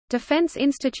Defense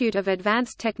Institute of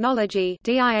Advanced Technology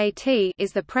 (DIAT)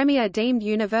 is the premier deemed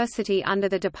university under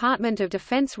the Department of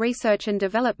Defence Research and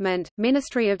Development,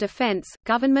 Ministry of Defence,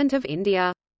 Government of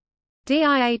India.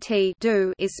 DIAT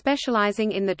is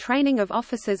specializing in the training of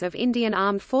officers of Indian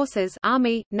Armed Forces,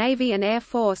 Army, Navy and Air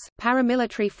Force,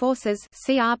 paramilitary forces,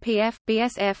 CRPF,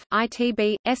 BSF,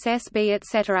 ITB, SSB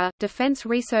etc., defense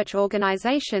research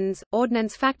organizations,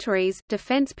 ordnance factories,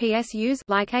 defense PSUs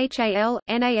like HAL,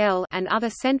 NAL, and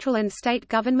other central and state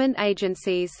government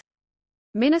agencies.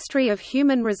 Ministry of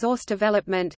Human Resource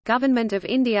Development, Government of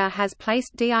India has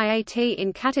placed DIAT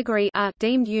in Category A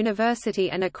deemed university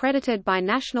and accredited by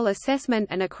National Assessment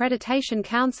and Accreditation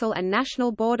Council and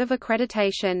National Board of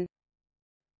Accreditation.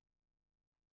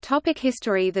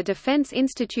 History. The Defence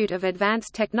Institute of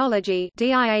Advanced Technology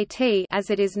 (DIAT),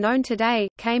 as it is known today,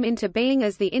 came into being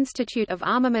as the Institute of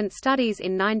Armament Studies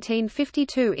in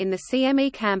 1952 in the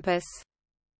CME campus.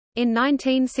 In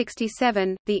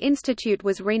 1967, the institute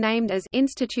was renamed as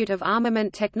Institute of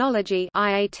Armament Technology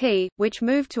 (IAT), which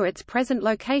moved to its present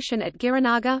location at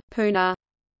Giranagar, Pune.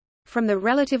 From the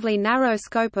relatively narrow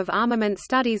scope of armament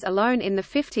studies alone in the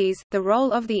 50s, the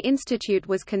role of the institute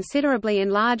was considerably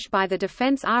enlarged by the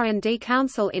Defence R&D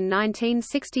Council in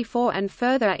 1964 and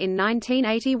further in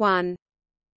 1981.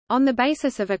 On the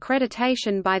basis of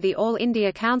accreditation by the All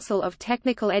India Council of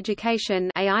Technical Education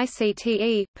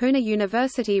 (AICTE), Pune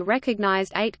University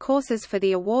recognized 8 courses for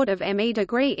the award of ME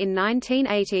degree in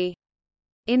 1980.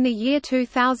 In the year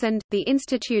 2000, the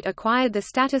institute acquired the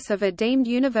status of a deemed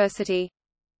university.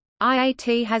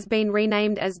 IAT has been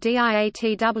renamed as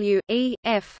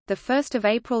DIATW.E.F., 1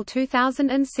 April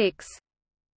 2006.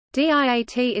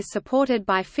 DIAT is supported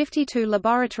by 52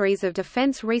 laboratories of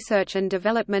Defence Research and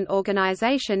Development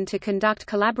Organisation to conduct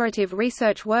collaborative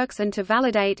research works and to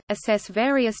validate, assess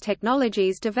various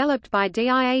technologies developed by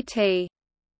DIAT.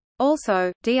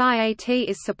 Also, DIAT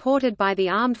is supported by the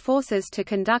Armed Forces to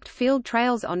conduct field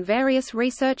trials on various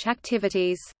research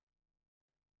activities.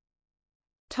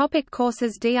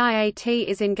 Courses. DIAT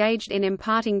is engaged in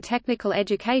imparting technical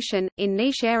education, in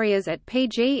niche areas at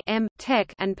PG, M,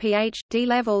 Tech and Ph.D.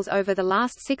 levels over the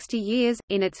last 60 years,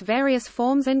 in its various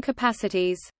forms and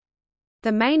capacities.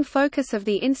 The main focus of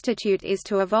the institute is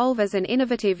to evolve as an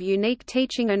innovative unique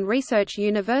teaching and research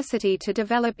university to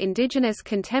develop indigenous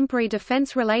contemporary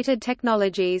defense-related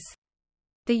technologies.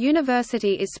 The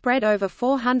university is spread over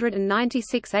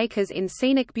 496 acres in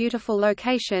scenic beautiful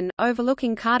location,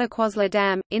 overlooking Khadakwasla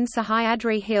Dam, in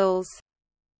Sahyadri Hills.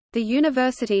 The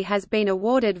university has been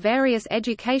awarded various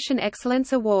Education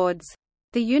Excellence Awards.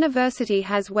 The university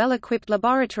has well-equipped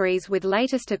laboratories with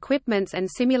latest equipments and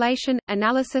simulation,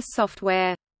 analysis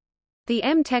software. The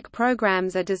M.Tech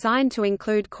programs are designed to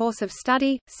include course of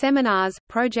study, seminars,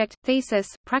 project, thesis,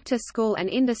 practice school and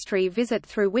industry visit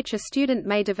through which a student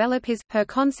may develop his/her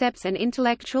concepts and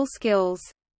intellectual skills.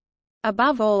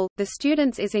 Above all, the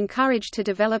students is encouraged to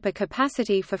develop a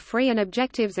capacity for free and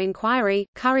objectives inquiry,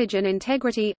 courage and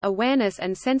integrity, awareness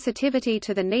and sensitivity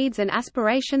to the needs and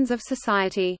aspirations of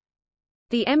society.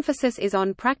 The emphasis is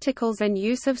on practicals and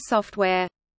use of software.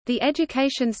 The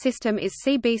education system is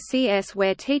CBCS,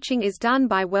 where teaching is done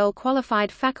by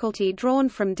well-qualified faculty drawn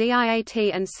from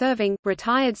DIAT and serving,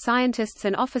 retired scientists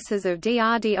and officers of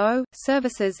DRDO,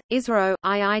 services, ISRO,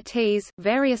 IITs,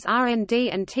 various R&D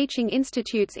and teaching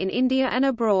institutes in India and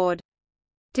abroad.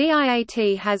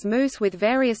 DIAT has MOOCs with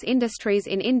various industries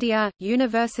in India,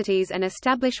 universities and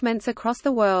establishments across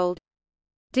the world.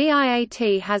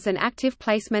 DIAT has an active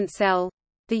placement cell.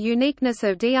 The uniqueness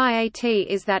of DIAT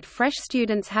is that fresh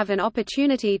students have an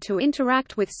opportunity to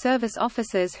interact with service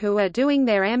officers who are doing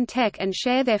their M.Tech and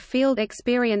share their field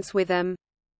experience with them.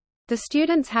 The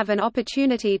students have an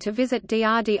opportunity to visit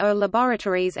DRDO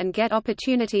laboratories and get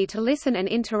opportunity to listen and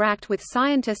interact with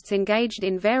scientists engaged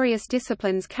in various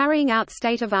disciplines carrying out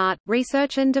state-of-art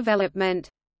research and development.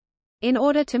 In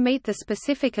order to meet the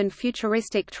specific and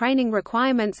futuristic training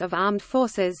requirements of armed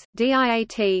forces,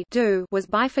 DIAT was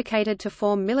bifurcated to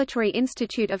form Military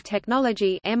Institute of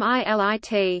Technology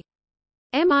 (MILIT).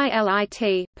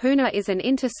 MILIT, Pune is an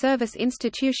inter-service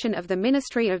institution of the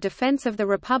Ministry of Defence of the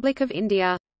Republic of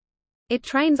India. It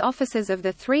trains officers of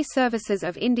the 3 services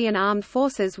of Indian Armed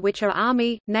Forces, which are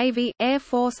Army, Navy, Air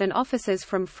Force and officers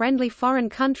from friendly foreign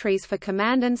countries for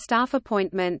command and staff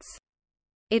appointments.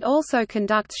 It also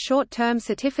conducts short-term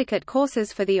certificate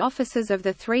courses for the officers of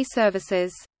the 3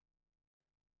 services.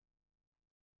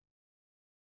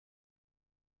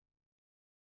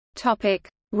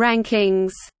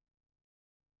 Rankings.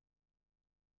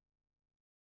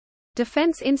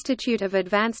 Defense Institute of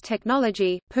Advanced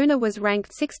Technology, Pune was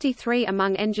ranked 63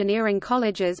 among engineering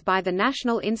colleges by the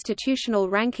National Institutional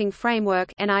Ranking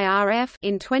Framework in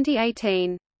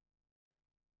 2018.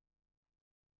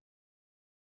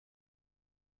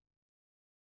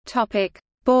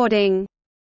 Boarding.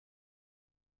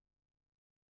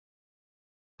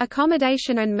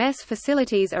 Accommodation and mess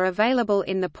facilities are available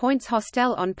in the Points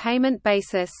Hostel on payment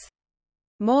basis.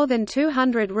 More than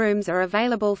 200 rooms are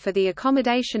available for the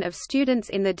accommodation of students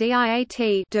in the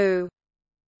DIAT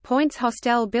Points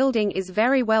Hostel building is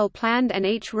very well planned and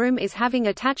each room is having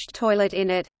attached toilet in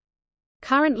it.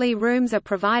 Currently rooms are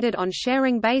provided on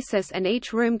sharing basis and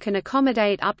each room can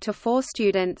accommodate up to 4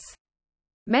 students.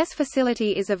 Mess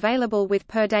facility is available with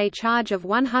per day charge of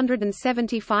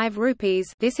 175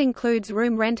 rupees. This includes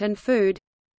room rent and food.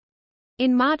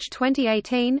 In March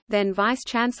 2018, then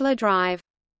Vice-Chancellor Drive.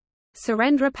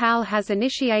 Surendra Pal has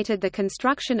initiated the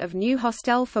construction of new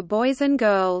hostel for boys and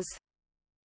girls.